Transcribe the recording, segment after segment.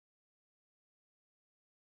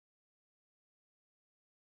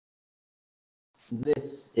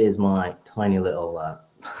This is my tiny little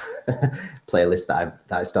playlist that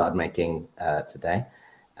I started making today.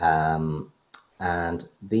 And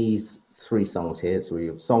these three songs here, so we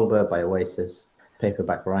have Songbird by Oasis,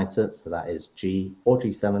 Paperback Writer, so that is G or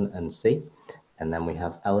G7 and C. And then we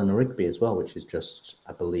have Eleanor Rigby as well, which is just,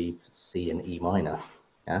 I believe, C and E minor.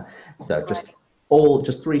 Yeah. So just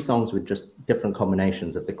three songs with just different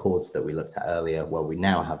combinations of the chords that we looked at earlier, where we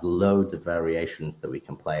now have loads of variations that we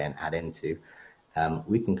can play and add into.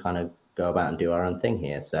 We can kind of go about and do our own thing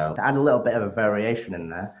here. So to add a little bit of a variation in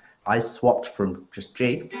there, I swapped from just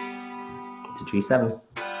G to G7.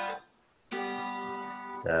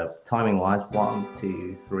 So timing wise, 1,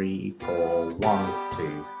 2, 3, 4, 1,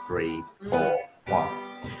 2, 3, 4, 1,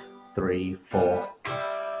 3, 4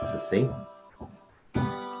 to C,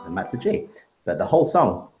 and back to G. But the whole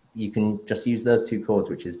song, you can just use those two chords,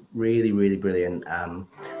 which is really, really brilliant.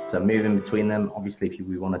 So moving between them, obviously, if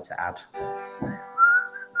we wanted to add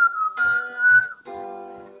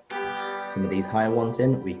some of these higher ones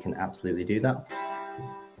in, we can absolutely do that.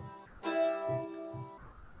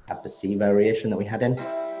 Add the C variation that we had in,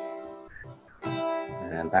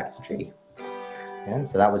 and back to G. Yeah,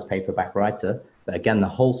 so that was Paperback Writer. But again, the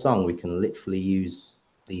whole song, we can literally use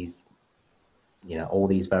these, all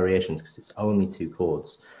these variations because it's only two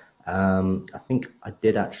chords. I think I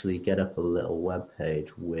did actually get up a little web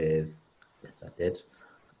page with, yes, I did.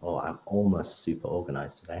 Oh, I'm almost super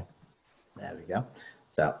organized today. There we go.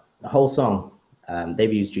 So the whole song,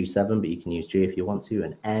 they've used G7, but you can use G if you want to,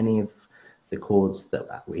 and any of the chords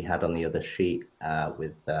that we had on the other sheet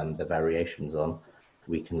with the variations on,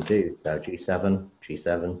 we can do. So G7,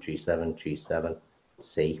 G7, G7, G7,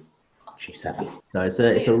 C, G7. So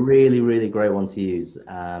it's a really, really great one to use.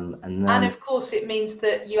 And of course, it means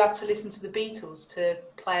that you have to listen to the Beatles to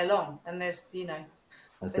play along, and there's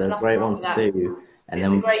it's a great one to do. And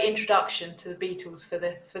it's a great introduction to the Beatles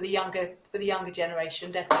for the younger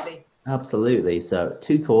generation, definitely. Absolutely. So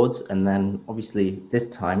two chords, and then obviously this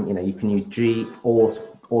time, you can use G or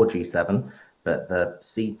G7, but the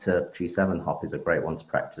C to G7 hop is a great one to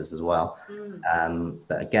practice as well.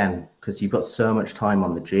 But again, because you've got so much time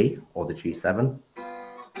on the G or the G7,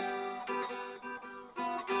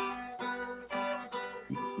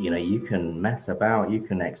 you can mess about, you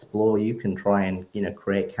can explore, you can try and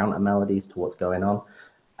create counter melodies to what's going on.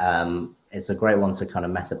 It's a great one to kind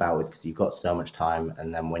of mess about with because you've got so much time,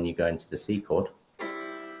 and then when you go into the C chord,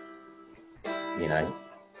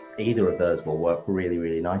 either of those will work really,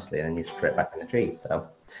 really nicely, and then you're straight back in the G. So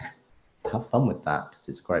have fun with that because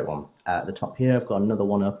it's a great one. At the top here, I've got another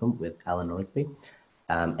one open with Eleanor Rigby.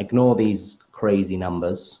 Ignore these crazy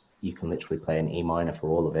numbers. You can literally play an E minor for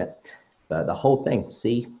all of it. But the whole thing,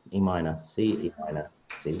 C, E minor, C, E minor,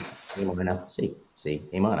 C, E minor, C, C,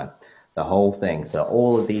 E minor. The whole thing. So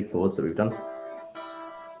all of these chords that we've done.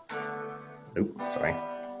 Oops, sorry.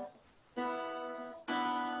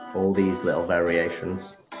 All these little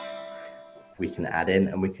variations we can add in,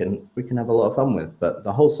 and we can have a lot of fun with. But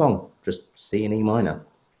the whole song, just C and E minor.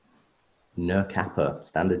 No capo,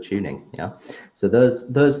 standard tuning. Yeah. So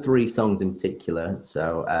those three songs in particular.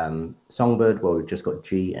 So Songbird, well, we've just got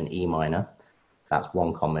G and E minor. That's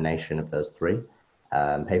one combination of those three.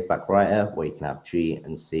 Paperback Writer, where you can have G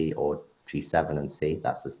and C or G7 and C.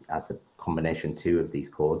 That's a combination two of these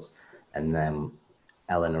chords. And then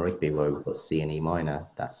Eleanor Rigby, where we've got C and E minor.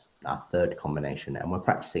 That's our third combination. And we're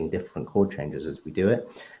practicing different chord changes as we do it.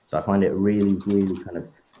 So I find it really, really kind of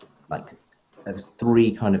like there's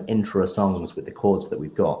three kind of intro songs with the chords that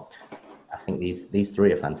we've got. I think these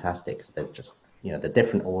three are fantastic because they're just, they're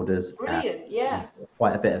different orders. Brilliant, yeah.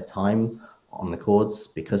 Quite a bit of time on the chords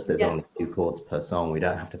because there's only two chords per song. We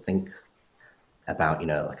don't have to think about,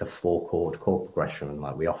 like a 4-chord chord progression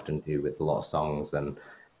like we often do with a lot of songs. And,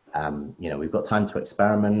 we've got time to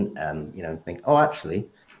experiment and, think, oh, actually,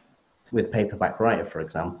 with Paperback Writer, for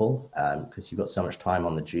example, because you've got so much time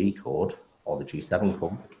on the G chord or the G7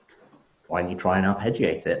 chord, why don't you try and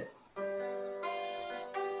arpeggiate it?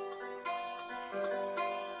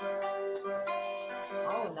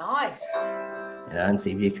 Oh, nice. And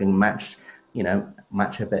see if you can match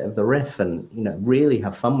a bit of the riff and, really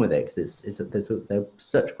have fun with it because they're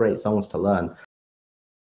such great songs to learn.